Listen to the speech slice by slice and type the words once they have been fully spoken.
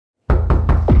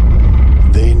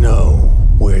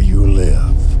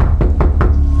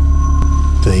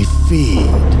feed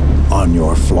on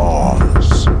your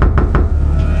flaws.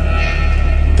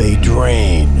 They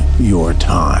drain your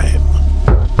time.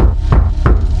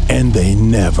 And they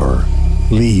never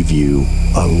leave you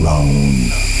alone.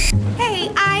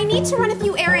 Hey, I need to run a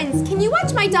few errands. Can you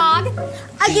watch my dog?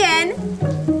 Again.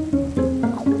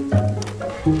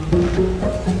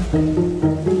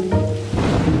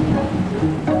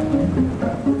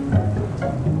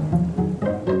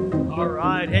 All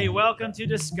right. Hey, welcome to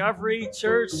Discovery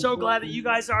Church. So glad that you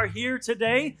guys are here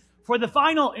today for the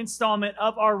final installment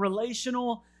of our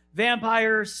Relational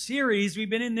Vampire series. We've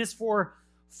been in this for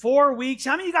 4 weeks.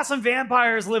 How many of you got some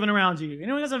vampires living around you?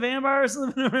 Anyone got some vampires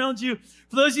living around you?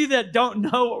 For those of you that don't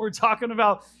know what we're talking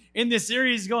about in this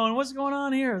series, going, what's going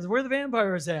on here? Where are the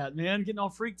vampires at, man? Getting all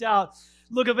freaked out.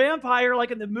 Look, a vampire,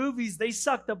 like in the movies, they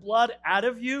suck the blood out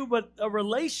of you, but a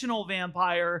relational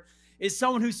vampire is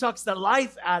someone who sucks the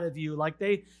life out of you. Like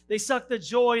they suck the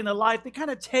joy and the life. They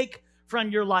kind of take from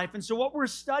your life. And so what we're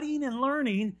studying and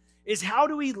learning is how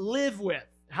do we live with?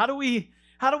 How do we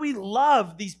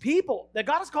love these people that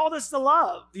God has called us to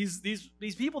love? These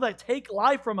people that take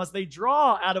life from us, they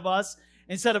draw out of us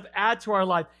instead of add to our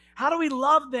life. How do we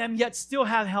love them yet still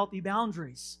have healthy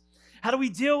boundaries? How do we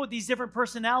deal with these different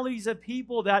personalities of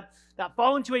people that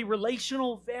fall into a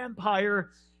relational vampire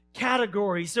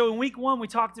category? So in week 1, we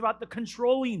talked about the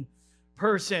controlling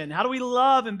person. How do we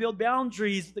love and build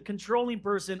boundaries with the controlling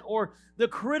person? Or the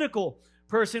critical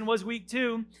person was week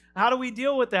 2. How do we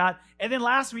deal with that? And then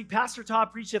last week, Pastor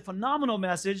Todd preached a phenomenal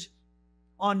message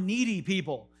on needy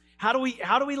people. How do we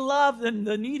love the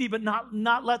needy but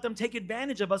not let them take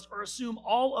advantage of us or assume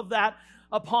all of that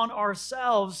upon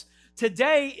ourselves?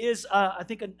 Today is, I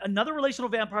think, another relational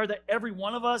vampire that every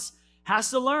one of us has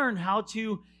to learn how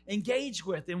to engage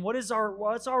with. And what's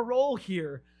our role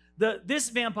here? This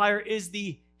vampire is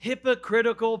the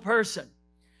hypocritical person.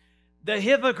 The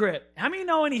hypocrite. How many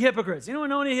know any hypocrites? Anyone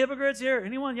know any hypocrites here?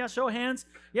 Anyone? Yeah, show of hands.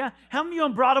 Yeah. How many of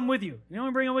you brought them with you?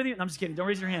 Anyone bring them with you? No, I'm just kidding. Don't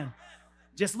raise your hand.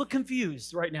 Just look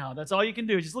confused right now. That's all you can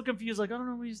do. Just look confused like, I don't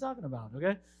know what he's talking about,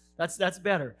 okay? That's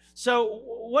better. So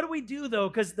what do we do, though?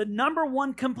 Because the number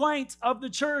one complaint of the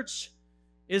church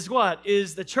is what?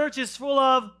 Is the church is full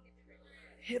of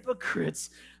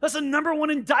hypocrites. That's the number one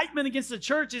indictment against the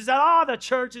church is that, the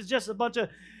church is just a bunch of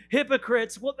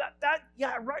hypocrites. Well,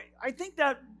 yeah, right. I think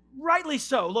that rightly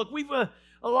so. Look, we've a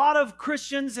lot of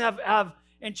Christians have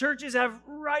and churches have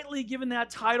rightly given that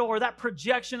title or that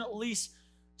projection at least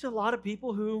to a lot of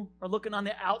people who are looking on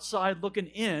the outside, looking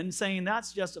in, saying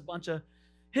that's just a bunch of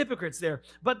hypocrites there.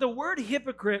 But the word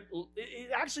hypocrite,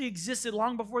 it actually existed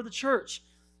long before the church.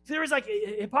 There was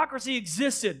hypocrisy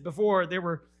existed before there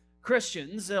were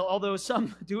Christians, although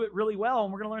some do it really well,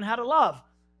 and we're going to learn how to love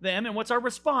them and what's our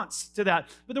response to that.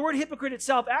 But the word hypocrite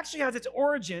itself actually has its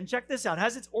origin, check this out,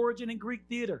 has its origin in Greek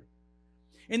theater.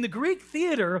 In the Greek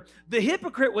theater, the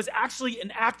hypocrite was actually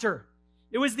an actor.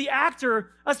 It was the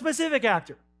actor, a specific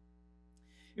actor.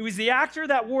 It was the actor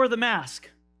that wore the mask.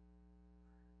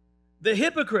 The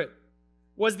hypocrite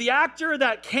was the actor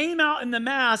that came out in the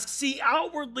mask. See,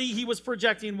 outwardly he was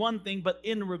projecting one thing, but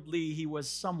inwardly he was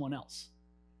someone else.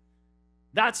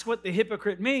 That's what the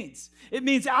hypocrite means. It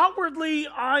means outwardly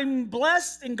I'm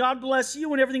blessed and God bless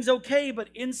you and everything's okay, but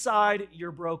inside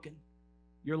you're broken.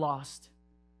 You're lost.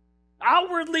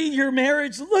 Outwardly your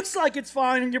marriage looks like it's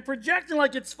fine and you're projecting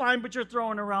like it's fine, but you're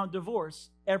throwing around divorce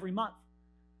every month.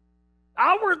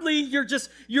 Outwardly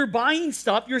you're buying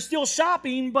stuff, you're still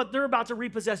shopping, but they're about to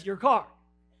repossess your car.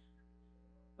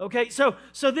 Okay, so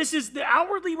this is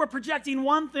outwardly we're projecting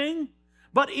one thing,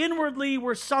 but inwardly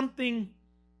we're something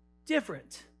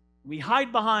different. We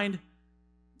hide behind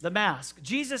the mask.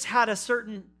 Jesus had a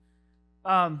certain,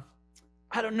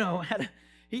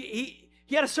 he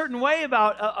had a certain way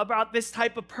about this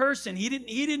type of person. He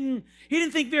didn't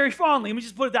think very fondly. Let me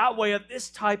just put it that way of this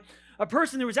type of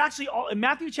person. There was actually in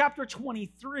Matthew chapter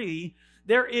 23,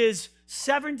 there is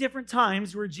 7 different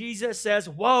times where Jesus says,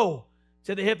 "Woe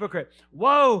to the hypocrite!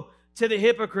 Woe to the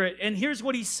hypocrite!" And here's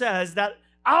what he says: that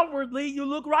outwardly, you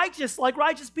look righteous, like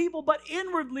righteous people, but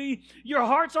inwardly, your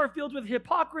hearts are filled with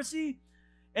hypocrisy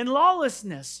and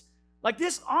lawlessness. Like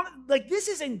this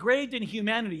is engraved in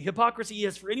humanity. Hypocrisy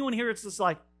is. For anyone here, it's just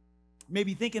like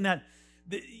maybe thinking that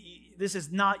this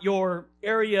is not your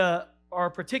area or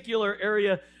particular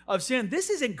area of sin. This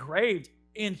is engraved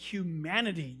in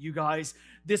humanity, you guys.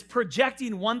 This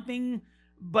projecting one thing,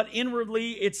 but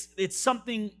inwardly it's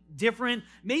something different.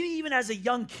 Maybe even as a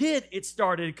young kid it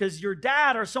started because your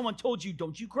dad or someone told you,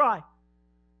 don't you cry.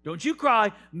 Don't you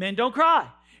cry. Men don't cry.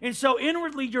 And so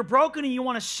inwardly you're broken and you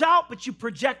want to shout, but you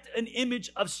project an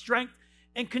image of strength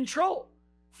and control.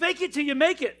 Fake it till you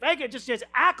make it. Fake it, just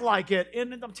act like it.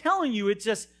 And I'm telling you, it's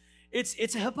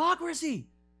a hypocrisy.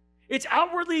 It's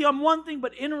outwardly I'm one thing,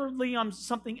 but inwardly I'm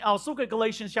something else. Look at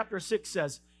Galatians chapter 6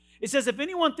 says. It says, if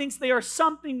anyone thinks they are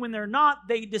something when they're not,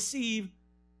 they deceive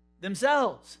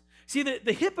themselves. See,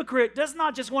 the hypocrite does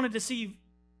not just want to deceive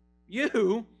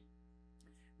you.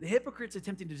 The hypocrite's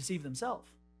attempting to deceive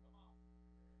themselves.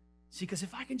 See, because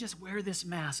if I can just wear this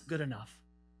mask good enough,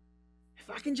 if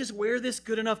I can just wear this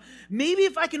good enough, maybe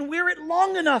if I can wear it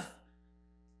long enough,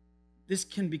 this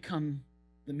can become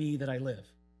the me that I live.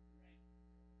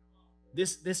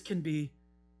 This can be,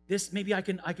 maybe I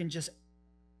can just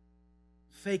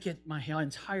fake it my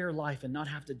entire life and not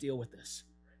have to deal with this.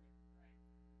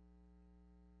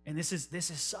 And this is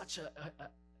such a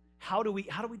how do we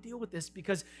deal with this?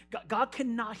 Because God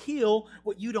cannot heal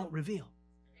what you don't reveal.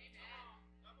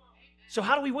 So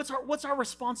how do we, what's our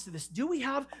response to this? Do we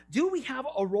have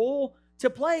a role to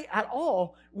play at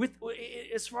all with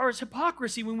as far as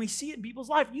hypocrisy when we see it in people's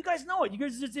life? You guys know it. You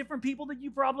guys, there's different people that you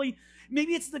probably,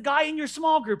 maybe it's the guy in your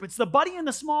small group. It's the buddy in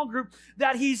the small group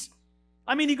that he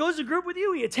goes to group with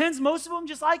you. He attends most of them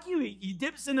just like you. He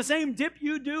dips in the same dip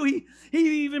you do. He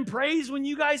even prays when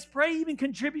you guys pray. He even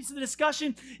contributes to the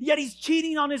discussion, yet he's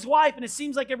cheating on his wife, and it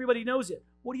seems like everybody knows it.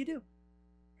 What do?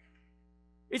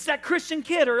 It's that Christian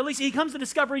kid, or at least he comes to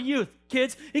Discovery Youth.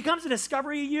 Kids, he comes to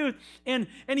Discovery Youth, and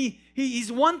he's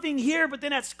one thing here, but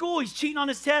then at school he's cheating on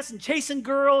his tests and chasing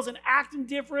girls and acting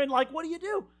different. Like, what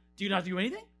do? Do you not do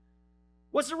anything?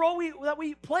 What's the role that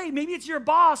we play? Maybe it's your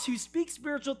boss who speaks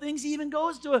spiritual things. He even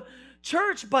goes to a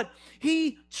church, but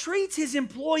he treats his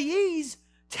employees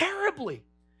terribly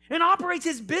and operates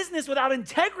his business without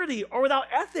integrity or without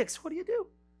ethics. What do?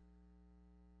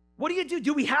 What do?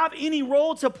 Do we have any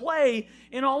role to play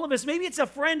in all of this? Maybe it's a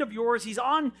friend of yours.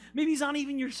 Maybe he's on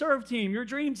even your serve team, your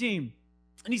dream team.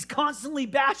 And he's constantly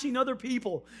bashing other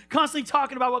people, constantly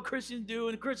talking about what Christians do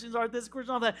and Christians are this,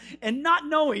 Christians are that, and not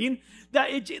knowing that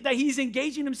he's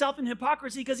engaging himself in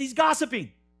hypocrisy because he's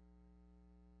gossiping.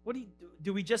 What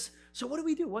do we just, so what do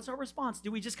we do? What's our response?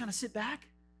 Do we just kind of sit back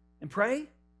and pray?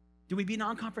 Do we be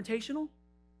non-confrontational?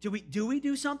 Do we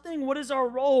do something? What is our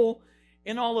role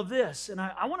in all of this? And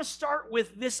I want to start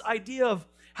with this idea of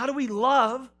how do we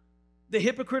love the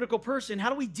hypocritical person? How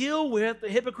do we deal with the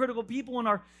hypocritical people in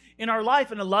our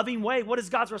life in a loving way? What is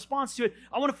God's response to it?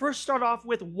 I want to first start off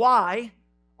with why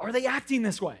are they acting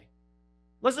this way?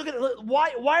 Let's look at it.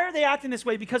 Why are they acting this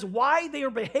way? Because why they are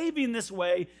behaving this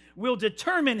way will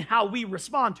determine how we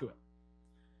respond to it.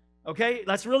 Okay?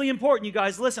 That's really important, you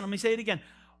guys. Listen, let me say it again.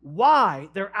 Why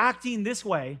they're acting this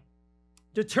way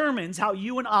determines how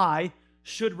you and I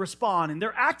should respond. And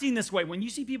they're acting this way. When you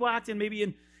see people acting maybe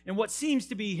in what seems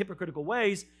to be hypocritical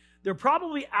ways, they're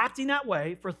probably acting that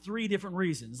way for 3 different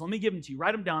reasons. Let me give them to you.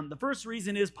 Write them down. The first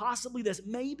reason is possibly this.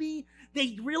 Maybe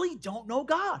they really don't know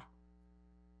God.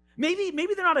 Maybe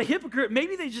they're not a hypocrite.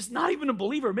 Maybe they're just not even a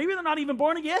believer. Maybe they're not even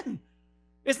born again.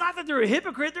 It's not that they're a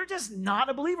hypocrite. They're just not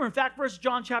a believer. In fact, 1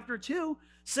 John chapter 2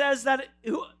 says that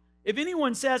if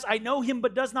anyone says, I know him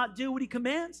but does not do what he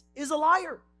commands, is a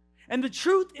liar. And the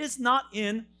truth is not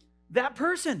in that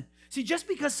person. See, just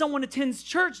because someone attends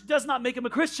church does not make them a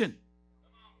Christian.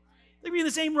 They be in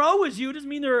the same row as you doesn't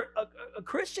mean they're a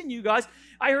Christian, you guys.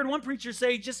 I heard one preacher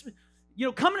say,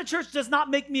 coming to church does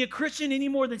not make me a Christian any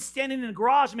more than standing in a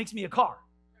garage makes me a car.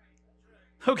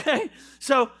 Okay?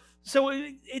 So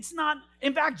it's not,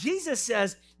 in fact, Jesus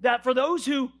says that for those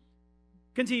who,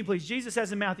 continue please, Jesus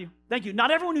says in Matthew, thank you,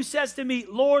 not everyone who says to me,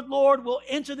 Lord, Lord, will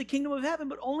enter the kingdom of heaven,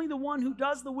 but only the one who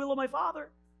does the will of my Father,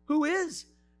 who is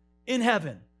in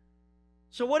heaven.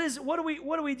 So what do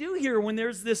we do here when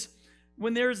there's this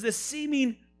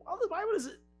seeming, well, the Bible is,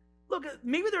 look,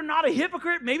 maybe they're not a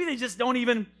hypocrite, maybe they just don't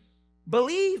even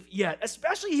believe yet,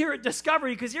 especially here at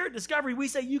Discovery, because here at Discovery we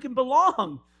say you can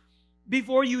belong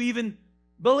before you even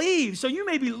believe. So you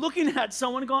may be looking at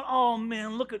someone going, oh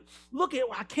man, look at,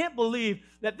 I can't believe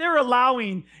that they're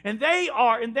allowing, and they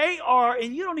are,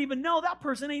 and you don't even know that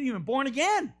person ain't even born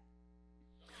again.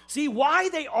 See, why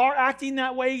they are acting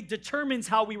that way determines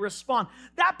how we respond.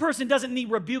 That person doesn't need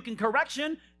rebuke and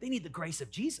correction. They need the grace of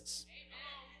Jesus.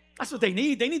 That's what they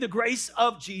need. They need the grace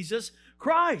of Jesus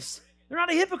Christ. They're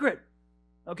not a hypocrite.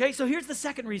 Okay, so here's the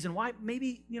second reason why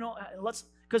maybe,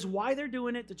 because why they're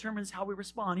doing it determines how we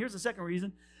respond. Here's the second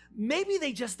reason. Maybe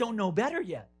they just don't know better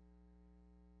yet.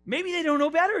 Maybe they don't know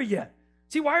better yet.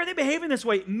 See, why are they behaving this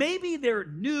way? Maybe they're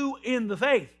new in the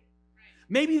faith.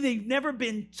 Maybe they've never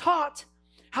been taught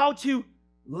how to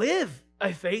live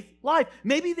a faith life.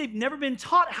 Maybe they've never been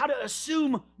taught how to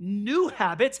assume new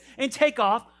habits and take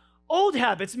off old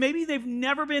habits. Maybe they've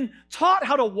never been taught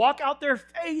how to walk out their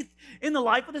faith in the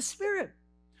life of the Spirit.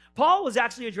 Paul was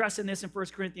actually addressing this in 1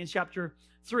 Corinthians chapter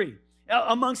 3.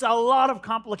 Amongst a lot of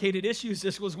complicated issues,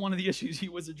 this was one of the issues he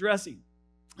was addressing.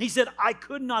 He said, I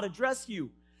could not address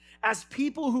you as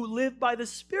people who live by the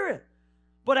Spirit,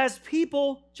 but as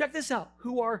people, check this out,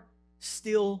 who are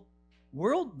still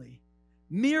worldly.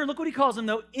 Mere, look what he calls them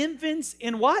though, infants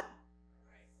in what?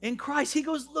 In Christ. He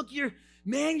goes, look, you're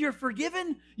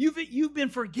forgiven. You've been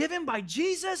forgiven by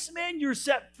Jesus, man. You're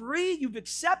set free. You've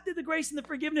accepted the grace and the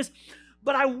forgiveness.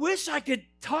 But I wish I could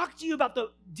talk to you about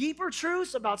the deeper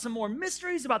truths, about some more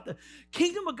mysteries, about the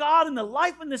kingdom of God and the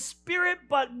life in the Spirit.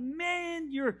 But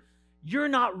man, you're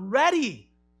not ready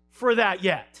for that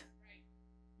yet.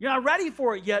 You're not ready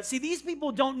for it yet. See, these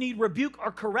people don't need rebuke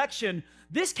or correction.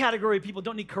 This category of people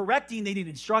don't need correcting, they need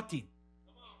instructing.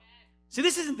 See,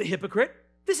 this isn't the hypocrite.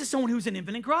 This is someone who's an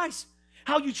infant in Christ.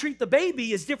 How you treat the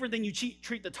baby is different than you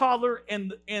treat the toddler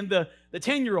and the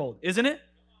 10-year-old, isn't it?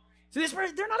 So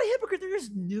they're not a hypocrite. They're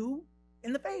just new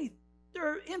in the faith.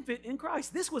 They're an infant in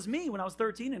Christ. This was me when I was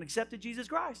 13 and accepted Jesus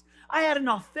Christ. I had an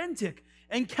authentic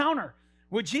encounter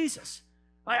with Jesus.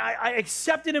 I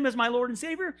accepted him as my Lord and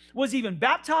Savior, was even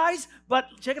baptized, but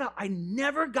check it out, I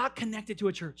never got connected to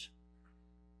a church.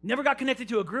 Never got connected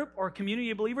to a group or a community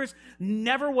of believers.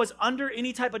 Never was under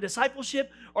any type of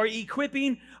discipleship or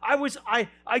equipping.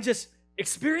 I just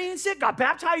experienced it, got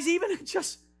baptized even, and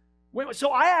just went.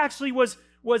 So I actually was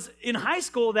in high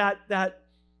school that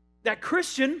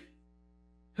Christian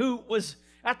who was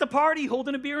at the party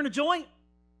holding a beer and a joint.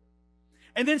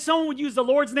 And then someone would use the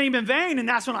Lord's name in vain, and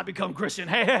that's when I become Christian.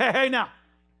 Hey, now.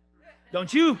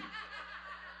 Don't you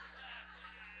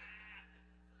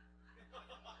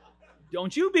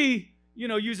be,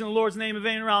 using the Lord's name in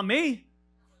vain around me.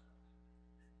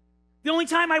 The only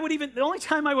time I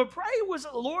would pray was,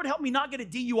 Lord, help me not get a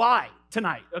DUI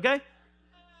tonight, okay?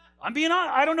 I'm being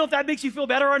honest. I don't know if that makes you feel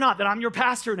better or not, that I'm your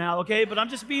pastor now, okay? But I'm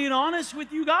just being honest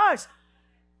with you guys.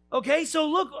 Okay, so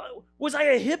look, was I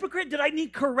a hypocrite? Did I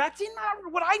need correcting?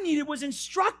 What I needed was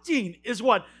instructing is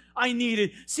what I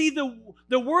needed. See,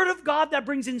 the word of God that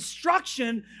brings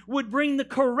instruction would bring the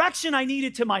correction I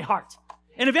needed to my heart.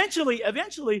 And eventually,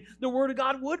 the word of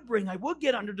God I would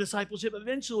get under discipleship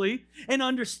eventually and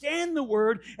understand the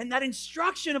word, and that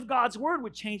instruction of God's word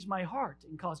would change my heart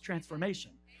and cause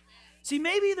transformation. See,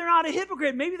 maybe they're not a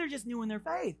hypocrite. Maybe they're just new in their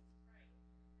faith.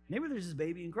 Maybe they're just a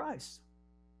baby in Christ.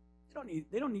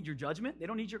 They don't need your judgment. They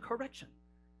don't need your correction.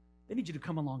 They need you to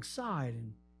come alongside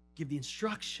and give the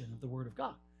instruction of the word of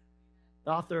God.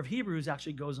 The author of Hebrews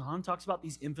actually goes on, talks about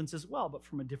these infants as well, but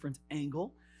from a different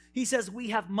angle. He says, we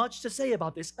have much to say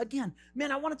about this. Again,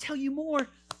 man, I want to tell you more,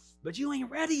 but you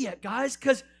ain't ready yet, guys,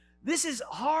 because this is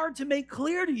hard to make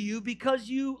clear to you because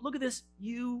look at this,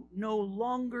 you no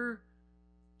longer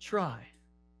try.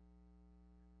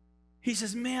 He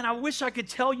says, man, I wish I could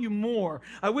tell you more.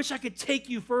 I wish I could take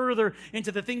you further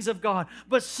into the things of God.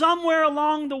 But somewhere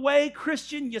along the way,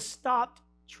 Christian, you stopped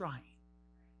trying.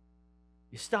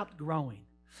 You stopped growing.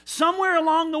 Somewhere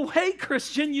along the way,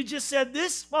 Christian, you just said,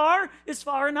 this far is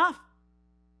far enough.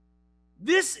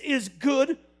 This is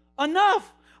good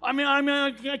enough.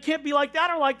 I can't be like that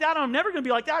or like that. I'm never going to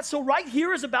be like that. So right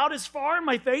here is about as far in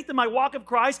my faith and my walk of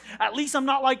Christ. At least I'm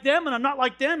not like them, and I'm not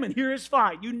like them, and here is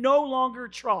fine. You no longer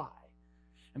try.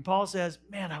 And Paul says,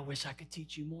 man, I wish I could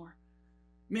teach you more.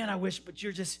 Man, I wish, but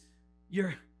you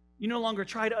no longer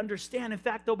try to understand. In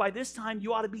fact, though, by this time,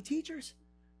 you ought to be teachers.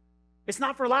 It's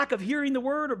not for lack of hearing the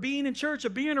word or being in church or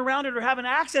being around it or having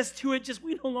access to it, just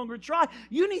we no longer try.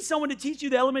 You need someone to teach you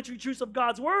the elementary truths of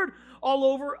God's word all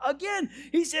over again.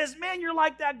 He says, man, you're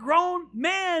like that grown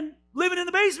man living in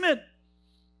the basement.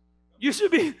 You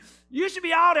should be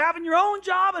out having your own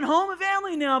job and home and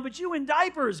family now, but you in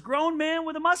diapers, grown man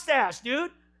with a mustache,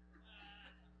 dude.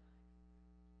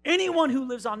 Anyone who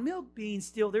lives on milk being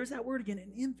still, there's that word again,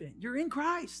 an infant. You're in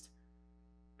Christ,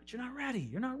 but you're not ready.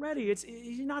 You're not ready.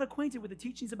 You're not acquainted with the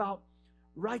teachings about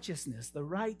righteousness, the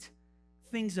right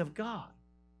things of God.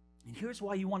 And here's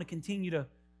why you want to continue to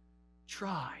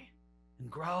try and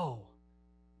grow.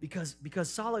 Because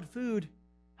solid food,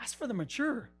 that's for the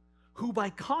mature, who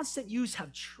by constant use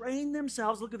have trained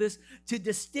themselves, look at this, to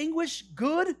distinguish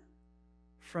good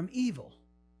from evil.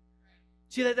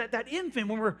 See, that infant,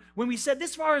 when we said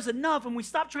this far is enough, and we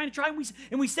stop trying to try,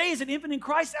 and we stay as an infant in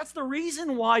Christ, that's the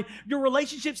reason why your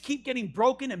relationships keep getting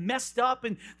broken and messed up,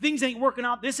 and things ain't working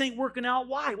out, this ain't working out.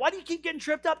 Why? Why do you keep getting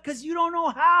tripped up? Because you don't know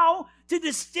how to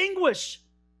distinguish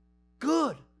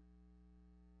good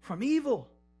from evil.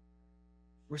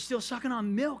 We're still sucking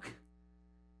on milk.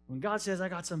 When God says, I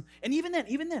got some, and even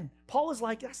then, Paul is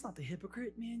like, that's not the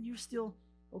hypocrite, man. You're still,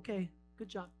 okay, good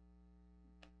job.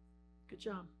 Good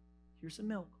job. Here's some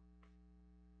milk.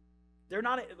 They're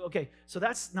not, okay, so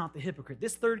that's not the hypocrite.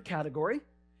 This third category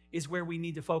is where we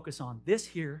need to focus on. This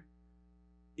here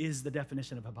is the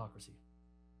definition of hypocrisy.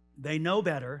 They know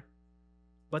better,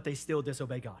 but they still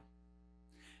disobey God.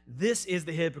 This is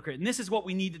the hypocrite, and this is what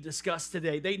we need to discuss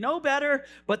today. They know better,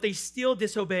 but they still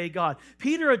disobey God.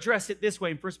 Peter addressed it this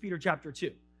way in 1 Peter chapter 2.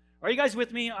 Are you guys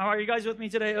with me? Are you guys with me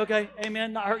today? Okay,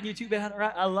 amen. Not hurting you too bad, all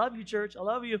right? I love you, church. I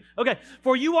love you. Okay,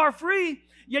 for you are free,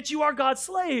 yet you are God's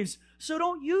slaves. So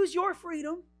don't use your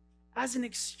freedom as an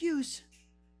excuse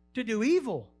to do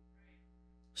evil.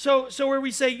 So where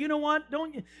we say, you know what?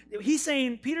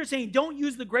 Peter's saying, don't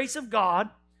use the grace of God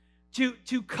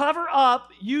to cover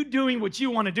up you doing what you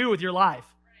want to do with your life.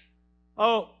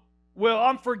 Oh, well,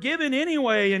 I'm forgiven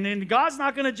anyway, and then God's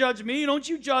not going to judge me. Don't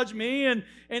you judge me. And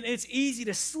it's easy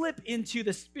to slip into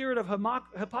the spirit of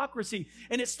hypocrisy.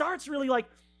 And it starts really like,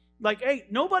 hey,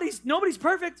 nobody's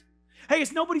perfect. Hey,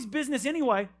 it's nobody's business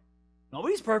anyway.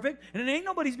 Nobody's perfect, and it ain't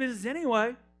nobody's business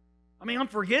anyway. I mean, I'm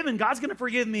forgiven. God's going to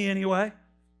forgive me anyway.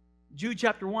 Jude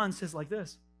chapter 1 says like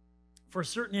this: for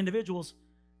certain individuals,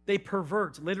 they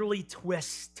pervert, literally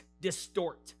twist,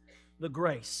 distort the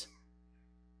grace.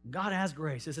 God has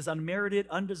grace. This is unmerited,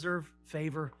 undeserved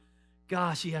favor.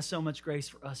 Gosh, He has so much grace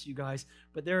for us, you guys.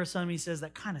 But there are some, He says,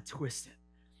 that kind of twist it.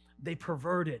 They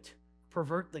pervert it,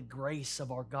 pervert the grace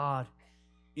of our God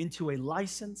into a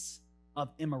license of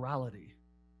immorality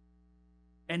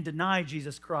and deny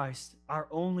Jesus Christ, our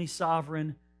only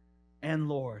sovereign and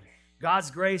Lord.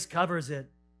 God's grace covers it.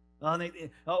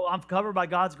 I'm covered by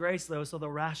God's grace, though, so they'll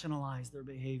rationalize their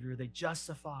behavior. They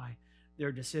justify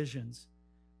their decisions.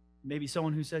 Maybe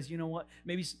someone who says, you know what,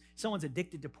 maybe someone's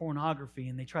addicted to pornography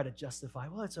and they try to justify,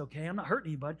 well, it's okay. I'm not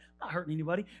hurting anybody. I'm not hurting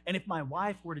anybody. And if my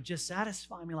wife were to just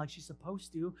satisfy me like she's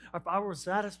supposed to, or if I were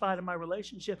satisfied in my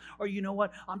relationship, or you know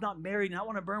what, I'm not married and I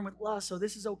want to burn with lust, so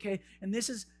this is okay. And this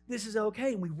is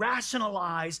okay. And we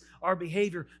rationalize our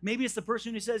behavior. Maybe it's the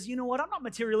person who says, you know what, I'm not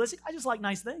materialistic. I just like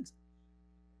nice things.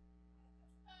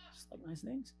 Just like nice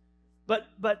things. But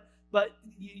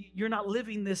you're not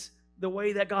living this the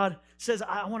way that God says,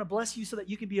 I want to bless you so that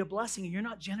you can be a blessing. And you're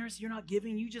not generous, you're not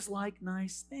giving, you just like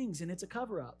nice things. And it's a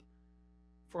cover-up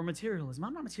for materialism.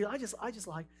 I'm not material. I just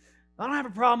like, I don't have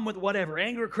a problem with whatever.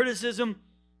 Anger, criticism.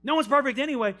 No one's perfect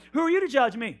anyway. Who are you to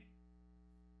judge me?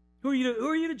 Who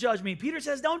are you to judge me? Peter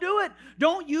says, don't do it.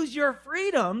 Don't use your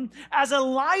freedom as a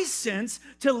license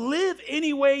to live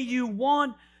any way you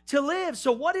want to live.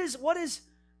 So what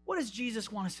does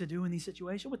Jesus want us to do in these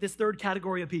situations with this third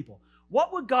category of people?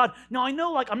 What would God, now I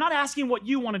know, I'm not asking what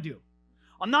you want to do.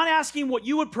 I'm not asking what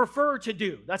you would prefer to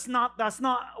do. That's not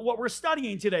what we're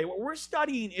studying today. What we're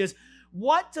studying is,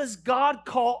 what does God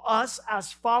call us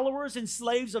as followers and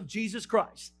slaves of Jesus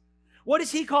Christ? What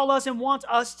does He call us and want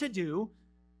us to do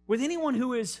with anyone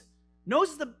who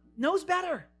knows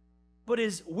better, but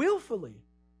is willfully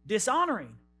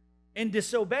dishonoring and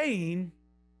disobeying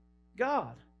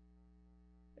God?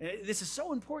 This is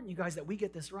so important, you guys, that we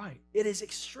get this right. It is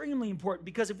extremely important,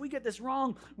 because if we get this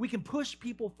wrong, we can push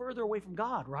people further away from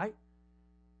God, right?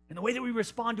 And the way that we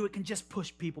respond to it can just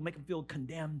push people, make them feel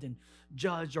condemned and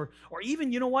judged, or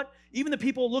even, you know what, even the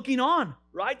people looking on,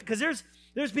 right? Because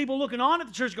there's people looking on at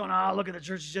the church going, look at the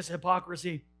church, it's just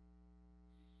hypocrisy.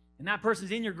 And that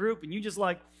person's in your group, and you just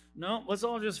like, no, let's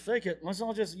all just fake it. Let's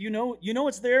all just, you know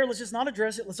it's there. Let's just not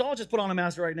address it. Let's all just put on a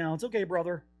mask right now. It's okay,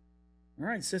 brother. All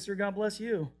right, sister, God bless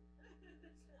you.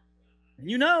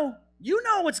 And you know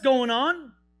what's going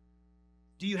on.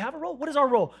 Do you have a role? What is our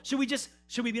role? Should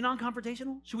we be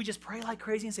non-confrontational? Should we just pray like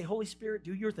crazy and say, Holy Spirit,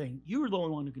 do your thing? You're the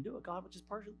only one who can do it, God, which is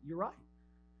partial. You're right.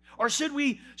 Or should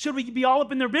we be all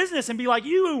up in their business and be like,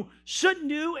 you shouldn't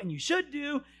do and you should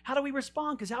do? How do we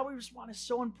respond? Because how we respond is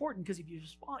so important. Because if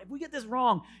we get this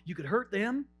wrong, you could hurt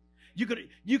them. You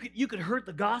could hurt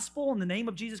the gospel in the name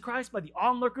of Jesus Christ by the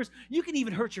onlookers. You can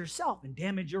even hurt yourself and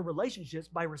damage your relationships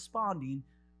by responding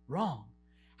wrong.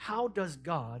 How does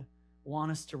God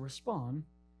want us to respond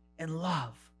and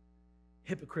love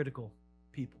hypocritical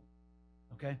people?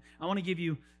 Okay? I want to give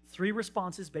you 3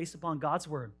 responses based upon God's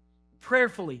word.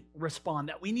 Prayerfully respond,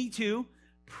 that we need to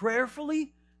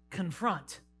prayerfully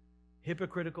confront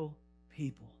hypocritical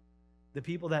people. The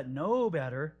people that know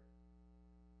better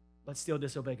but still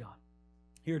disobey God.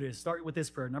 Here it is. Start with this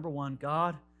prayer. Number 1,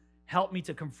 God, help me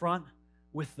to confront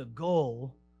with the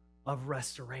goal of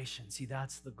restoration. See,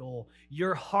 that's the goal.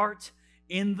 Your heart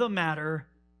in the matter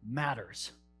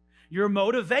matters. Your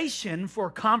motivation for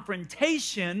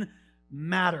confrontation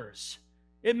matters.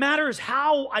 It matters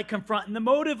how I confront and the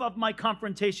motive of my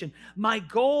confrontation. My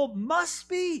goal must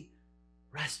be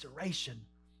restoration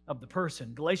of the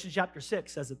person. Galatians chapter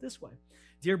 6 says it this way.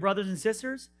 Dear brothers and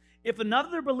sisters, if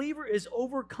another believer is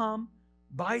overcome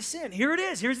by sin. Here it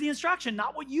is. Here's the instruction.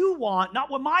 Not what you want, not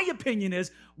what my opinion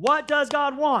is. What does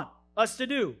God want us to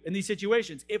do in these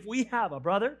situations? If we have a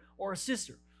brother or a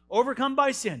sister overcome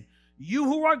by sin, you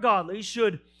who are godly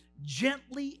should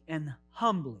gently and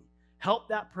humbly help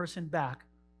that person back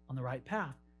on the right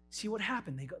path. See what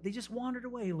happened? They just wandered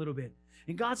away a little bit.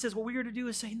 And God says, what we are to do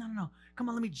is say, no. Come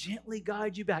on, let me gently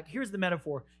guide you back. Here's the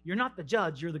metaphor. You're not the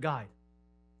judge, you're the guide.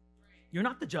 You're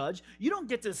not the judge. You don't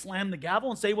get to slam the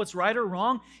gavel and say what's right or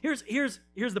wrong. Here's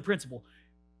the principle.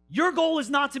 Your goal is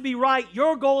not to be right.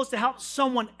 Your goal is to help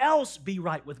someone else be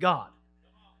right with God.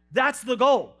 That's the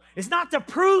goal. It's not to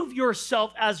prove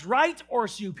yourself as right or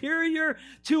superior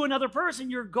to another person.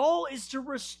 Your goal is to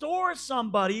restore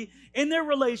somebody in their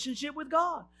relationship with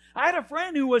God. I had a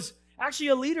friend who was actually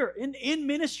a leader in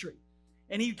ministry,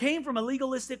 and he came from a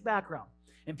legalistic background.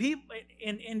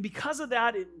 And because of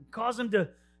that, it caused him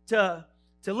to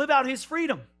live out his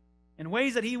freedom in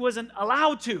ways that he wasn't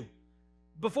allowed to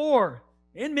before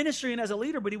in ministry and as a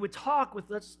leader. But he would talk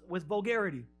with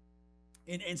vulgarity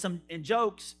and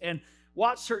jokes and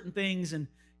watch certain things and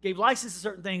gave license to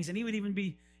certain things. And he would even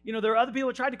be, there were other people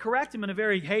who tried to correct him in a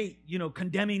very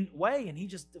condemning way, and he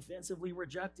just defensively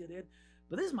rejected it.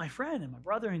 But this is my friend and my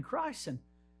brother in Christ, and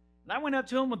I went up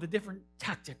to him with a different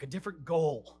tactic, a different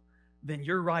goal than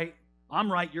you're right, I'm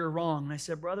right, you're wrong. And I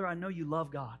said, brother, I know you love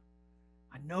God.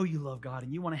 I know you love God,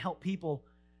 and you want to help people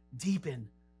deepen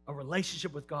a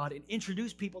relationship with God and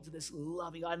introduce people to this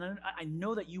loving God. And I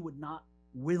know that you would not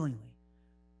willingly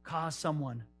cause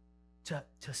someone to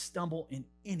stumble in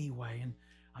any way. And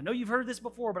I know you've heard this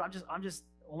before, but I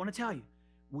want to tell you,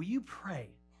 will you pray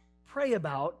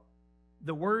about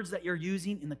the words that you're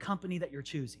using in the company that you're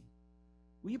choosing?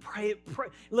 Will you pray?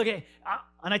 Look, and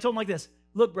I told him like this,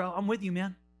 look, bro, I'm with you,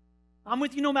 man. I'm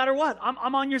with you no matter what.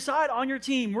 I'm on your side, on your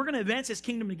team. We're going to advance this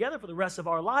kingdom together for the rest of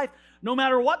our life. No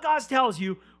matter what God tells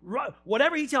you,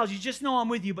 whatever he tells you, just know I'm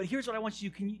with you. But here's what I want you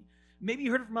to do. Maybe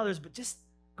you heard it from others, but just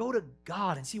go to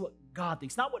God and see what God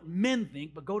thinks. Not what men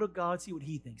think, but go to God, see what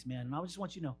he thinks, man. And I just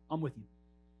want you to know, I'm with you.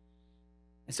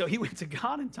 And so he went to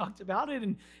God and talked about it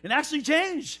and actually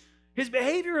changed his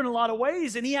behavior in a lot of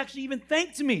ways. And he actually even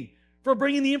thanked me for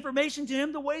bringing the information to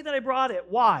him the way that I brought it.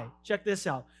 Why? Check this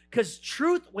out. Because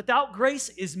truth without grace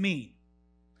is mean.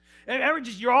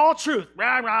 You're all truth.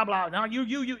 Blah, blah, blah. Now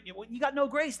you got no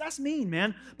grace. That's mean,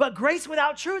 man. But grace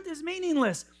without truth is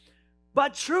meaningless.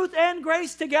 But truth and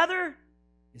grace together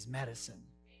is medicine.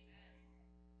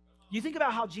 You think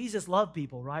about how Jesus loved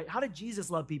people, right? How did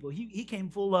Jesus love people? He came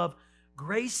full of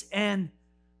grace and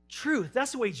truth.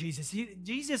 That's the way Jesus,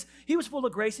 he was full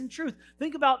of grace and truth.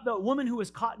 Think about the woman who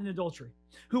was caught in adultery,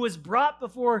 who was brought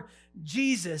before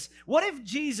Jesus. What if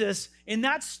Jesus, in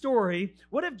that story,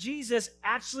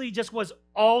 actually just was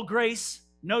all grace,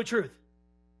 no truth?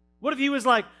 What if he was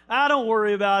like, don't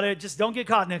worry about it. Just don't get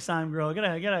caught next time, girl. Get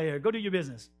out of here. Go do your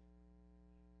business.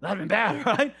 That'd have been bad,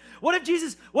 right? What if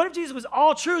Jesus was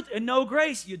all truth and no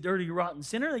grace? You dirty, rotten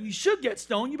sinner. You should get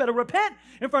stoned. You better repent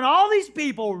in front of all these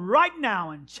people right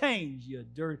now and change, you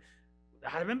dirty.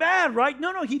 That'd have been bad, right?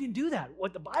 No, he didn't do that.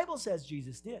 What the Bible says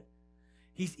Jesus did.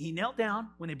 He knelt down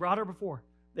when they brought her before.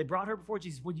 They brought her before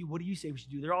Jesus. What do you say we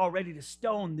should do? They're all ready to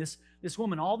stone this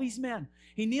woman, all these men.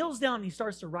 He kneels down and he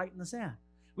starts to write in the sand.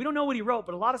 We don't know what he wrote,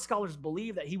 but a lot of scholars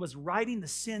believe that he was writing the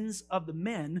sins of the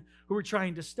men who were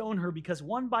trying to stone her, because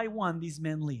one by one, these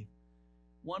men leave.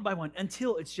 One by one,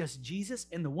 until it's just Jesus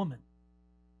and the woman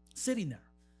sitting there.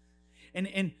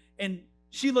 And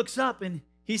she looks up and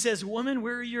he says, woman,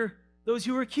 where are those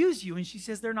who accuse you? And she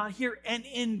says, they're not here. And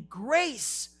in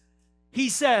grace, he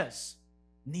says,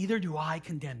 neither do I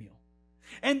condemn you.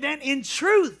 And then in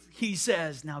truth, he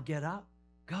says, now get up,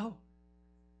 go,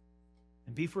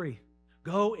 and be free.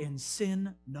 Go and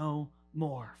sin no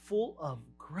more. Full of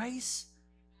grace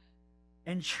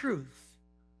and truth.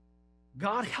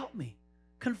 God help me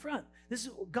confront.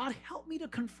 God help me to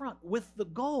confront with the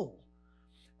goal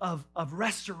of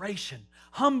restoration,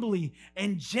 humbly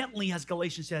and gently, as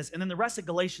Galatians says. And then the rest of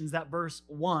Galatians, that verse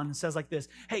 1 says like this.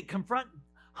 Hey, confront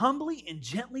humbly and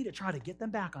gently to try to get them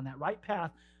back on that right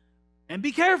path. And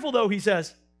be careful, though, he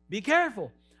says. Be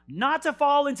careful not to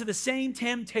fall into the same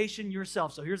temptation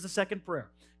yourself. So here's the second prayer.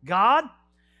 God,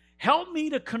 help me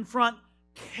to confront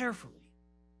carefully.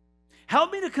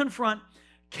 Help me to confront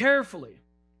carefully.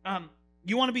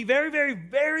 You want to be very, very,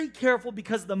 very careful,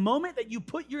 because the moment that you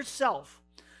put yourself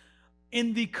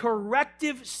in the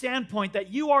corrective standpoint, that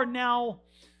you are now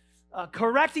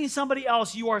correcting somebody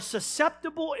else, you are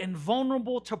susceptible and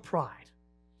vulnerable to pride.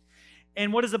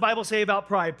 And what does the Bible say about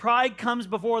pride? Pride comes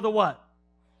before the what?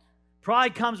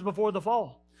 Pride comes before the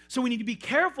fall. So we need to be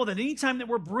careful that anytime that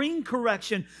we're bringing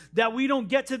correction, that we don't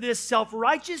get to this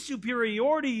self-righteous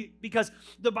superiority, because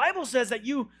the Bible says that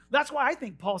that's why I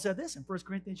think Paul said this in 1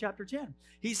 Corinthians chapter 10.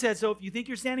 He said, so if you think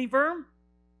you're standing firm,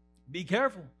 be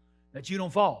careful that you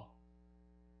don't fall.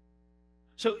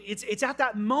 So it's at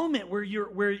that moment where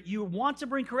you want to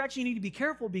bring correction, you need to be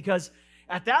careful, because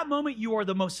at that moment you are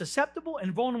the most susceptible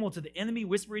and vulnerable to the enemy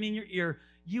whispering in your ear,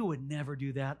 you would never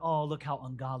do that. Oh, look how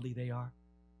ungodly they are.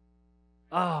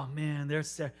 Oh, man,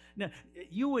 no,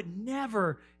 you would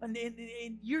never, and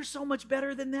you're so much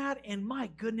better than that, and my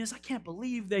goodness, I can't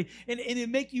believe and it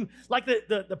make you, like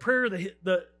the prayer of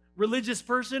the religious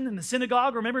person in the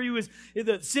synagogue. Remember,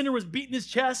 the sinner was beating his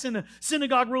chest, and the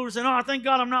synagogue ruler said, oh, thank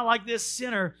God I'm not like this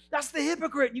sinner. That's the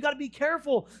hypocrite. You got to be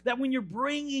careful that when you're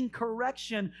bringing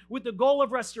correction with the goal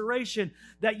of restoration,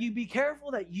 that you be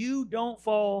careful that you don't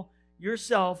fall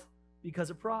yourself because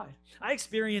of pride. I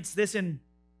experienced this in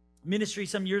ministry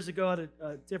some years ago at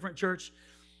a different church.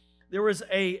 There was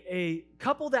a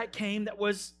couple that came that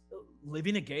was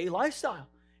living a gay lifestyle.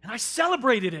 And I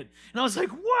celebrated it. And I was like,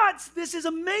 what? This is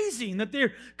amazing that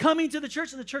they're coming to the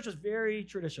church. And the church was very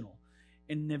traditional.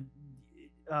 And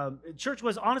the church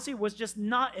was just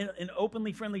not an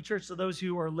openly friendly church to those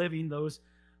who are living those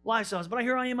lifestyles. But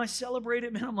here I am, I celebrate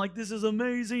it, man. I'm like, this is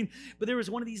amazing. But there was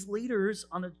one of these leaders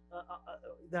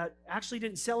that actually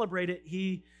didn't celebrate it.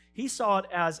 He saw it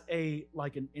as a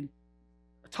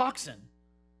toxin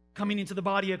coming into the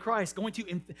body of Christ,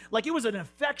 like it was an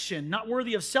infection, not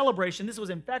worthy of celebration. This was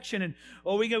infection, and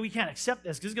we can't accept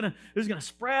this because this is gonna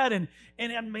spread. And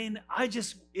I mean,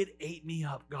 it ate me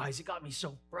up, guys. It got me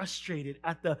so frustrated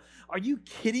are you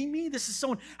kidding me?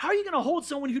 How are you gonna hold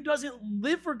someone who doesn't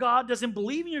live for God, doesn't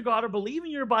believe in your God or believe in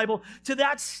your Bible to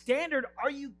that standard? Are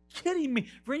you kidding me?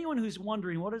 For anyone who's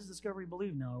wondering, what does Discovery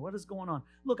believe now? What is going on?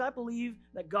 Look, I believe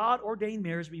that God ordained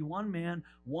marriage to be one man,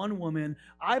 one woman.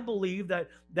 I believe that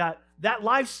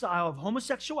lifestyle of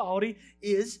homosexuality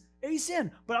is a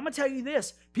sin. But I'm going to tell you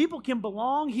this. People can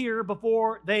belong here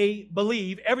before they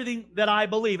believe everything that I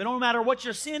believe. It don't matter what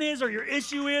your sin is or your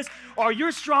issue is or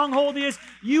your stronghold is.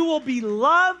 You will be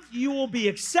loved. You will be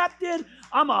accepted.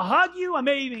 I'm going to hug you. I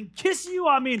may even kiss you.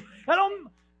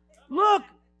 Look,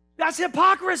 that's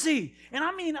hypocrisy. And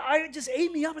it just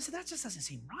ate me up. I said, that just doesn't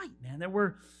seem right, man.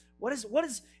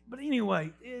 But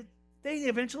anyway, they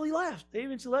eventually left. They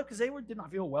eventually left because they did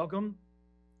not feel welcome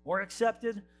or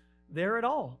accepted there at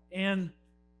all. And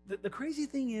the crazy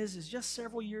thing is just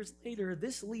several years later,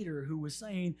 this leader who was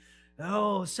saying,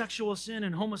 oh, sexual sin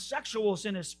and homosexual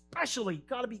sin especially,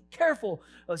 got to be careful.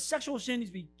 Sexual sin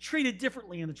needs to be treated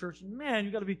differently in the church. And man,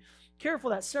 you got to be careful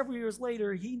that several years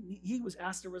later, he was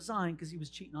asked to resign because he was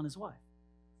cheating on his wife.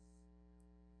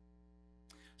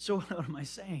 So what am I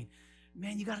saying?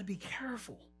 Man, you got to be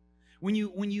careful when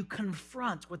you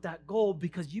confront with that goal,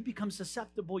 because you become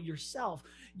susceptible yourself.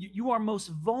 You are most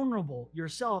vulnerable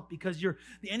yourself, because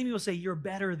the enemy will say you're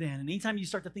better than. And anytime you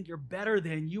start to think you're better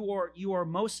than, you are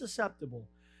most susceptible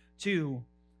to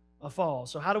a fall.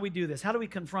 So how do we do this? How do we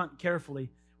confront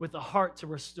carefully with the heart to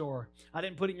restore? I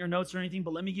didn't put it in your notes or anything,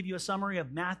 but let me give you a summary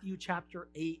of Matthew chapter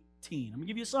 18. I'm going to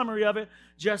give you a summary of it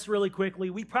just really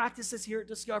quickly. We practice this here at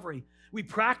Discovery. We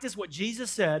practice what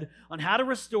Jesus said on how to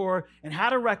restore and how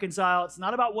to reconcile. It's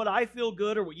not about what I feel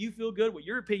good or what you feel good, what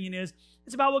your opinion is.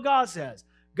 It's about what God says.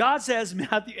 God says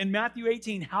in Matthew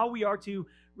 18 how we are to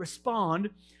respond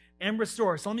and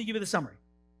restore. So let me give you the summary.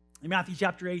 In Matthew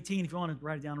chapter 18, if you want to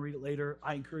write it down and read it later,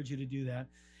 I encourage you to do that.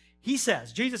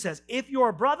 Jesus says, if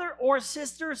your brother or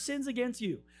sister sins against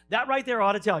you, that right there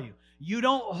ought to tell you, you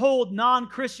don't hold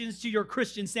non-Christians to your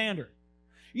Christian standard.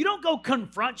 You don't go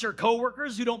confront your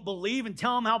coworkers who don't believe and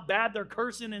tell them how bad they're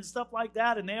cursing and stuff like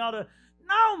that, and they ought to,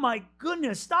 no, my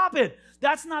goodness, stop it.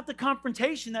 That's not the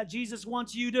confrontation that Jesus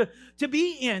wants you to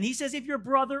be in. He says if your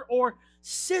brother or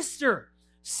sister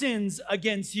sins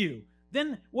against you,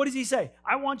 then what does he say?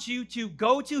 I want you to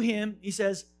go to him, he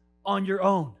says, on your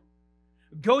own.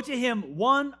 Go to him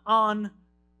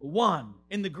one-on-one.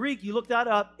 In the Greek, you look that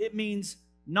up, it means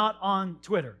not on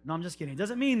Twitter. No, I'm just kidding. It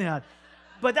doesn't mean that.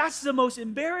 But that's the most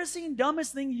embarrassing,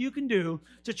 dumbest thing you can do,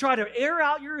 to try to air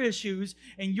out your issues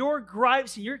and your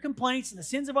gripes and your complaints and the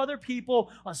sins of other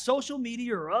people on social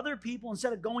media or other people,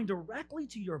 instead of going directly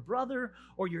to your brother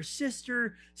or your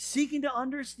sister, seeking to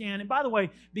understand. And by the way,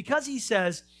 because he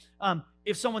says,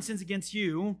 if someone sins against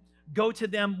you, go to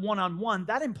them one-on-one,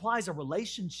 that implies a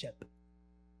relationship.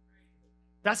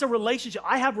 That's a relationship.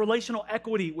 I have relational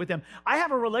equity with them. I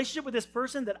have a relationship with this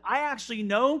person that I actually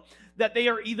know that they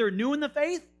are either new in the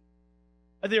faith,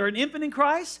 they're an infant in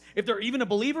Christ, if they're even a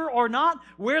believer or not,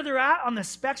 where they're at on the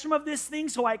spectrum of this thing,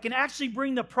 so I can actually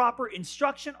bring the proper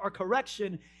instruction or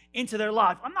correction into their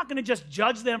life. I'm not going to just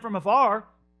judge them from afar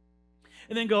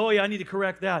and then go, oh yeah, I need to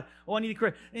correct that. Oh, I need to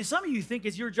correct. And some of you think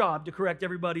it's your job to correct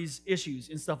everybody's issues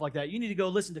and stuff like that. You need to go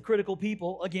listen to critical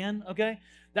people again, okay?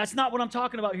 That's not what I'm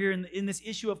talking about here in this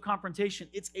issue of confrontation.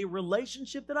 It's a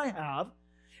relationship that I have.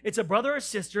 It's a brother or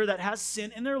sister that has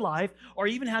sin in their life or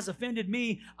even has offended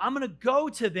me. I'm going to go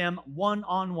to them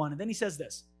one-on-one. And then he says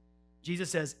this. Jesus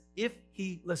says, if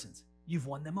he listens, you've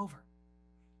won them over.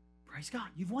 Praise God,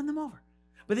 you've won them over.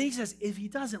 But then he says, if he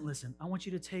doesn't listen, I want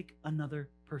you to take another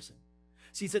person.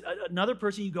 See, he said, another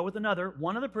person, you go with another.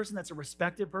 One other person that's a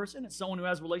respected person. It's someone who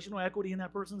has relational equity in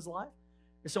that person's life.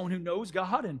 It's someone who knows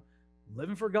God and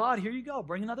living for God. Here you go.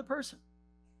 Bring another person.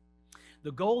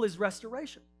 The goal is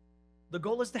restoration. The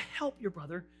goal is to help your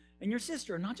brother and your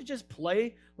sister, not to just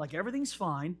play like everything's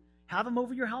fine, have them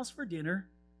over your house for dinner,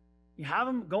 you have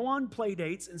them go on play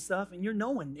dates and stuff, and you're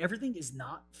knowing everything is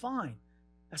not fine.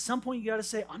 At some point, you got to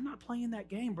say, I'm not playing that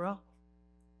game, bro.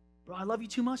 Bro, I love you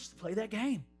too much to play that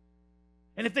game.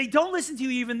 And if they don't listen to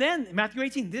you even then, in Matthew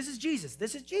 18, this is Jesus.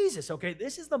 This is Jesus, okay?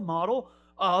 This is the model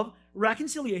of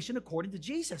reconciliation according to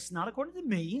Jesus, not according to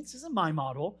me. This isn't my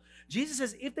model. Jesus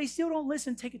says, if they still don't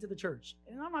listen, take it to the church.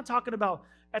 And I'm not talking about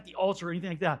at the altar or anything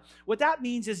like that. What that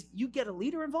means is you get a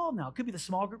leader involved now. It could be the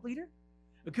small group leader.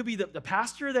 It could be the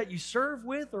pastor that you serve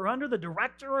with or under, the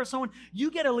director or someone.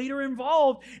 You get a leader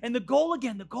involved. And the goal,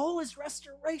 again, the goal is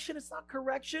restoration. It's not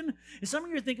correction. And some of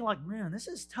you are thinking like, man, this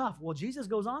is tough. Well, Jesus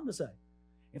goes on to say,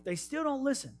 if they still don't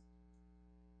listen,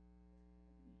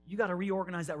 you got to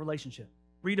reorganize that relationship,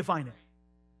 redefine it.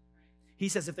 He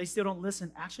says if they still don't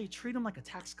listen, actually treat them like a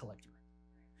tax collector.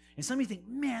 And some of you think,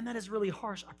 man, that is really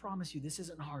harsh. I promise you, this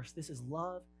isn't harsh. This is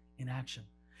love in action.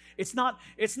 It's not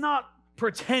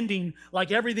pretending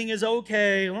like everything is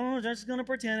okay. Oh, just going to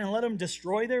pretend and let them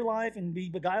destroy their life and be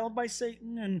beguiled by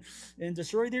Satan and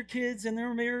destroy their kids and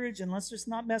their marriage and let's just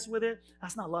not mess with it.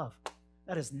 That's not love.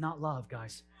 That is not love,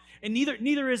 guys. And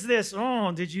neither is this,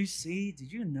 oh, did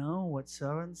you know what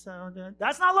so-and-so did?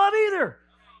 That's not love either.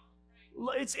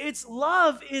 It's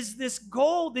love is this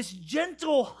goal, this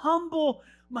gentle, humble,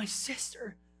 my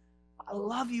sister, I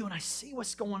love you and I see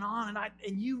what's going on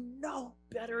and you know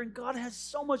better and God has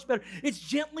so much better. It's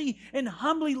gently and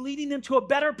humbly leading them to a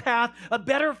better path, a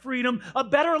better freedom, a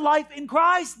better life in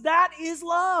Christ. That is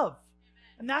love.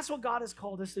 And that's what God has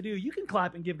called us to do. You can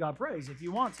clap and give God praise if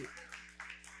you want to.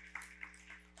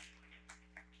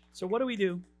 So what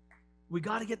do? We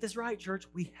got to get this right, church.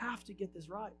 We have to get this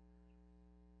right.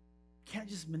 Can't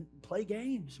just play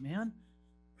games, man.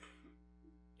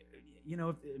 You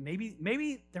know,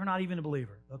 maybe they're not even a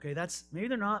believer. Okay, maybe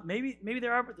they're not. Maybe they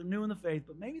are, but they're new in the faith.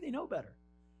 But maybe they know better,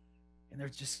 and they're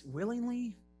just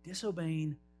willingly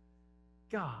disobeying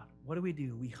God. What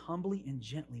do? We humbly and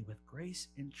gently, with grace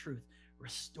and truth,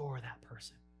 restore that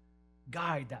person,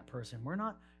 guide that person.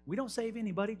 We don't save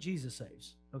anybody. Jesus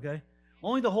saves. Okay.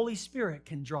 Only the Holy Spirit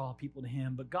can draw people to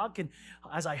Him, but God can,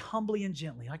 as I humbly and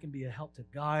gently, I can be a help to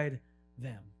guide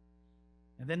them.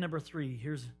 And then number 3,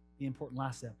 here's the important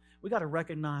last step. We got to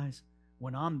recognize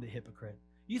when I'm the hypocrite.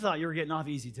 You thought you were getting off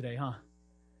easy today, huh?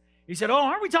 You said, oh,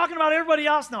 aren't we talking about everybody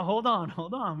else? No, hold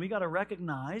on. We got to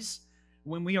recognize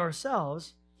when we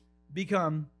ourselves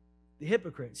become the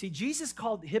hypocrite. See, Jesus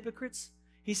called the hypocrites,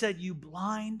 He said, you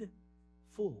blind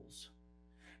fools.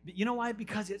 But you know why?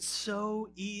 Because it's so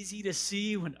easy to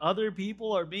see when other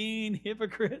people are being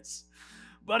hypocrites.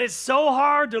 But it's so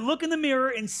hard to look in the mirror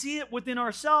and see it within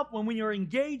ourselves when we are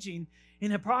engaging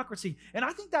in hypocrisy. And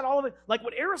I think that all of it, like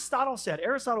what Aristotle said,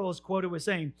 Aristotle was quoted with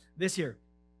saying this here.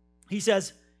 He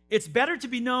says, it's better to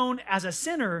be known as a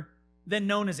sinner than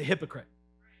known as a hypocrite.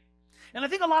 And I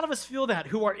think a lot of us feel that,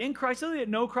 who are in Christ, those that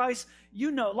know Christ,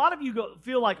 you know, a lot of you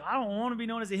feel like, I don't want to be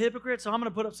known as a hypocrite, so I'm going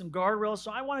to put up some guardrails.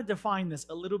 So I want to define this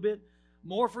a little bit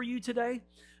more for you today.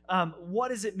 What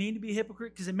does it mean to be a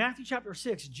hypocrite? Because in Matthew chapter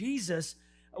 6, Jesus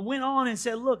went on and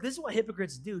said, look, this is what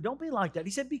hypocrites do. Don't be like that.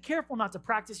 He said, be careful not to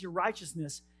practice your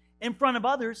righteousness in front of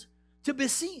others to be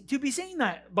seen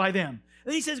that by them.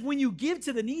 And he says, when you give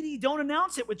to the needy, don't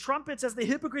announce it with trumpets as the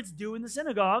hypocrites do in the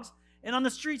synagogues and on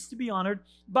the streets to be honored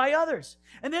by others.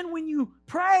 And then when you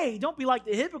pray, don't be like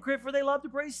the hypocrite, for they love to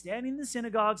pray standing in the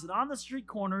synagogues and on the street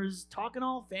corners, talking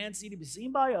all fancy to be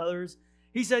seen by others.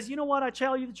 He says, you know what? I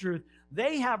tell you the truth.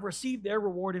 They have received their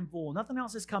reward in full. Nothing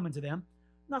else is coming to them.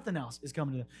 Nothing else is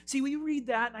coming to them. See, when you read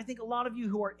that, and I think a lot of you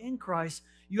who are in Christ,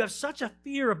 you have such a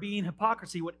fear of being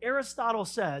hypocrisy. What Aristotle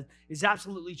said is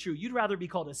absolutely true. You'd rather be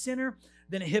called a sinner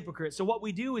than a hypocrite. So what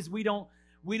we do is we don't,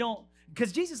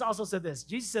 because Jesus also said this.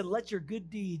 Jesus said, let your good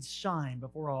deeds shine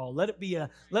before all. Let it be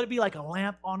like a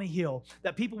lamp on a hill,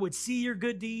 that people would see your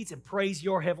good deeds and praise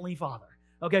your heavenly Father.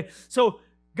 Okay, so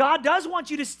God does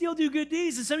want you to still do good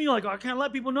deeds. And some of you are like, oh, I can't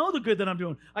let people know the good that I'm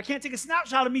doing. I can't take a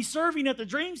snapshot of me serving at the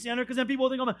Dream Center because then people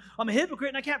will think I'm a hypocrite,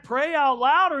 and I can't pray out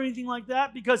loud or anything like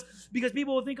that because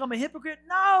people will think I'm a hypocrite.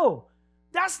 No,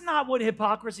 that's not what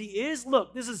hypocrisy is.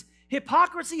 Look,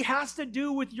 hypocrisy has to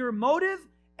do with your motive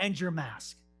and your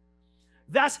mask.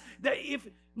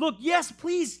 Look, yes,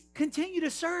 please continue to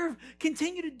serve,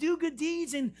 continue to do good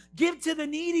deeds and give to the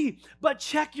needy, but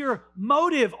check your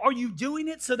motive. Are you doing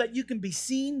it so that you can be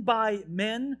seen by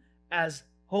men as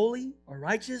holy or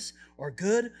righteous or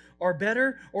good or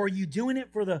better? Or are you doing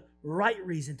it for the right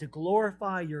reason, to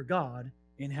glorify your God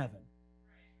in heaven?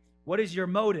 What is your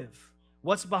motive?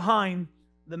 What's behind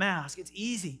the mask? It's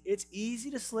easy. It's easy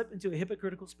to slip into a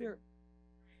hypocritical spirit.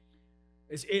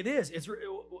 It is.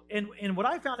 And what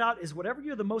I found out is whatever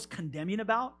you're the most condemning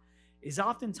about is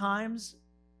oftentimes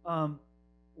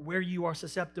where you are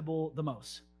susceptible the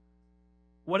most.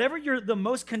 Whatever you're the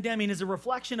most condemning is a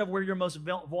reflection of where you're most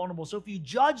vulnerable. So if you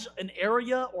judge an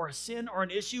area or a sin or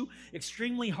an issue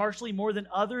extremely harshly more than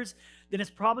others, then it's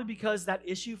probably because that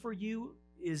issue for you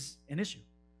is an issue.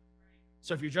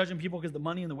 So if you're judging people because of the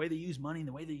money and the way they use money and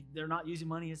the way they're not using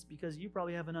money, it's because you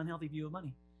probably have an unhealthy view of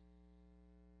money.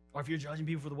 Or if you're judging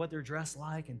people for what they're dressed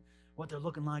like and what they're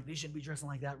looking like, they shouldn't be dressing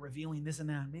like that, revealing this and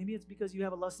that. Maybe it's because you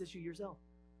have a lust issue yourself.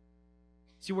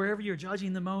 See, wherever you're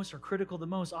judging the most or critical the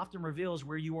most often reveals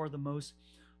where you are the most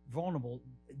vulnerable.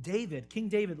 King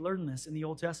David learned this in the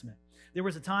Old Testament. There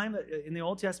was a time in the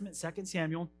Old Testament, 2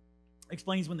 Samuel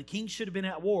explains when the king should have been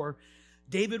at war,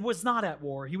 David was not at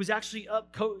war. He was actually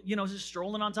up, just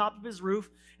strolling on top of his roof.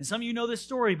 And some of you know this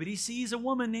story, but he sees a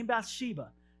woman named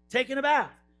Bathsheba taking a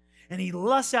bath. And he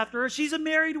lusts after her. She's a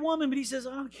married woman, but he says,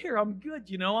 I don't care. I'm good.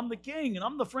 I'm the king and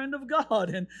I'm the friend of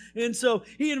God. And so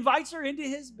he invites her into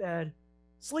his bed,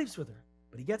 sleeps with her,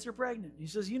 but he gets her pregnant. He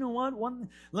says, you know what?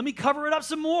 Let me cover it up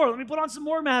some more. Let me put on some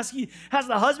more mask. He has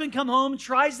the husband come home,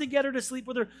 tries to get her to sleep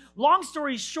with her. Long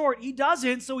story short, he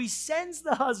doesn't. So he sends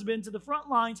the husband to the front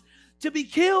lines to be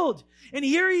killed. And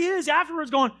here he is afterwards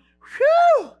going,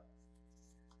 whew,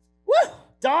 woo,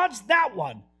 dodged that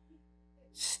one.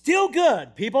 Still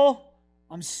good, people.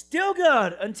 I'm still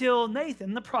good, until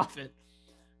Nathan, the prophet,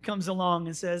 comes along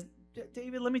and says,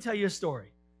 David, let me tell you a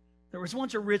story. There was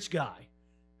once a rich guy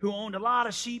who owned a lot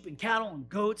of sheep and cattle and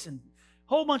goats and a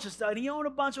whole bunch of stuff. And he owned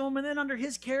a bunch of them. And then under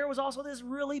his care was also this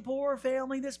really poor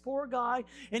family, this poor guy.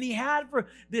 And he had for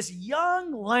this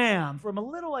young lamb from a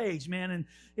little age, man.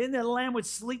 And the lamb would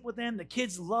sleep with them. The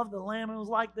kids loved the lamb. It was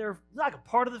like a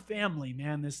part of the family,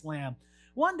 man, this lamb.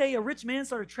 One day, a rich man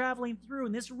started traveling through,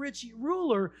 and this rich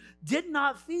ruler did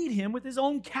not feed him with his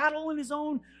own cattle and his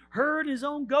own herd and his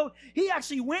own goat. He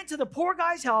actually went to the poor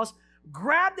guy's house,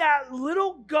 grabbed that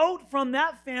little goat from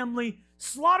that family,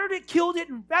 slaughtered it, killed it,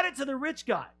 and fed it to the rich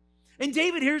guy. And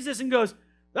David hears this and goes,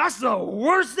 that's the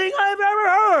worst thing I've ever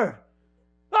heard.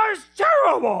 That's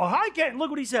terrible. I can't. Look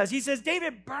what he says. He says,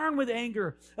 David burned with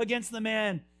anger against the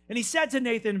man. And he said to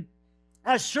Nathan,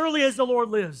 as surely as the Lord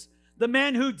lives, the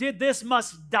man who did this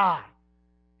must die.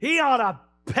 He ought to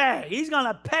pay. He's going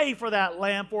to pay for that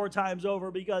lamb 4 times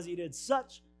over because he did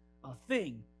such a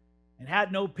thing and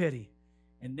had no pity.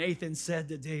 And Nathan said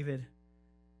to David,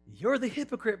 you're the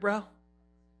hypocrite, bro.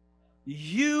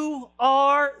 You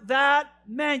are that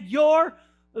man. You're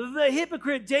the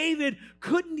hypocrite. David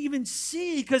couldn't even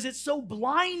see because it's so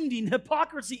blinding.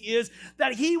 Hypocrisy is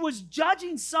that he was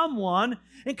judging someone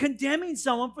and condemning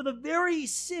someone for the very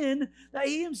sin that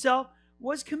he himself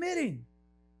was committing.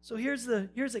 So here's a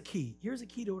key. Here's a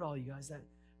key to it all, you guys. That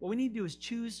what we need to do is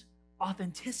choose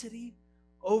authenticity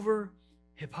over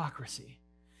hypocrisy.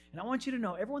 And I want you to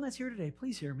know, everyone that's here today,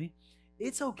 please hear me.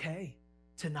 It's okay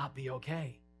to not be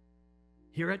okay.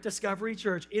 Here at Discovery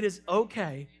Church, it is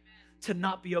okay to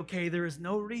not be okay. There is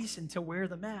no reason to wear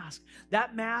the mask.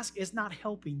 That mask is not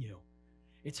helping you.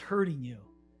 It's hurting you.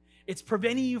 It's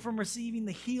preventing you from receiving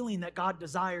the healing that God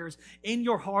desires in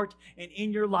your heart and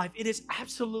in your life. It is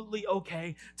absolutely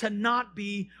okay to not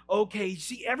be okay.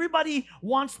 See, everybody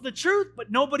wants the truth,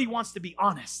 but nobody wants to be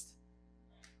honest.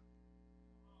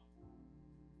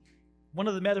 One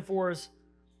of the metaphors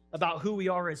about who we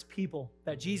are as people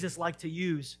that Jesus liked to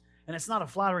use, and it's not a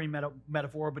flattering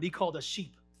metaphor, but he called us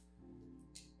sheep.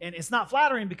 And it's not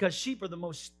flattering because sheep are the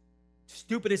most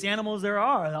stupidest animals there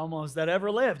are almost that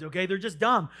ever lived, okay? They're just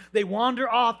dumb. They wander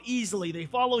off easily. They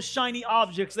follow shiny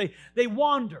objects. They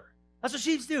wander. That's what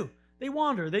sheep do. They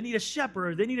wander. They need a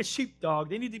shepherd. They need a sheepdog.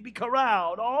 They need to be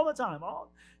corralled all the time.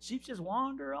 Sheep just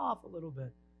wander off a little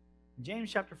bit.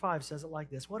 James chapter 5 says it like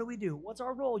this. What do we do? What's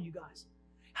our role, you guys?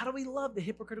 How do we love the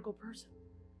hypocritical person?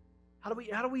 How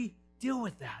do we deal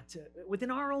with that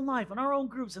within our own life, in our own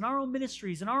groups, in our own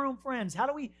ministries, in our own friends? How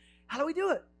do we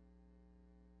do it?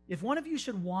 If one of you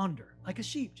should wander like a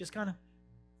sheep, just kind of,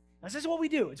 that's just what we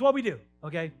do. It's what we do,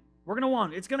 okay? We're going to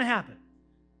wander. It's going to happen.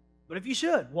 But if you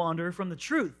should wander from the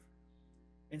truth,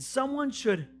 and someone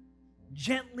should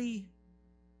gently,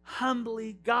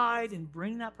 humbly guide and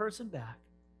bring that person back,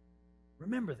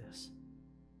 remember this.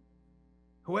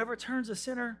 Whoever turns a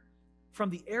sinner from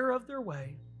the error of their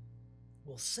way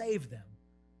will save them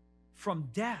from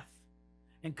death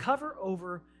and cover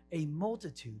over a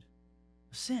multitude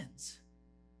of sins.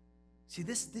 See,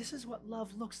 this is what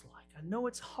love looks like. I know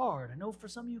it's hard. I know for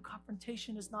some of you,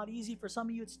 confrontation is not easy. For some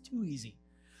of you, it's too easy.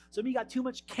 Some of you got too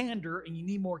much candor and you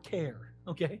need more care,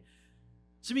 okay?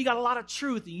 Some of you got a lot of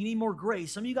truth and you need more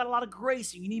grace. Some of you got a lot of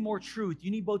grace and you need more truth.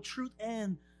 You need both truth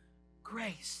and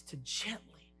grace to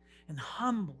gently and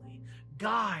humbly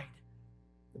guide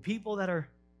the people that are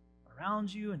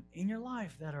around you and in your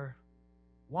life that are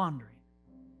wandering.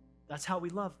 That's how we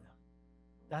love them.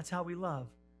 That's how we love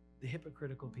the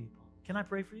hypocritical people. Can I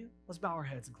pray for you? Let's bow our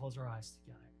heads and close our eyes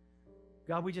together.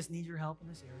 God, we just need your help in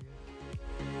this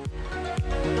area.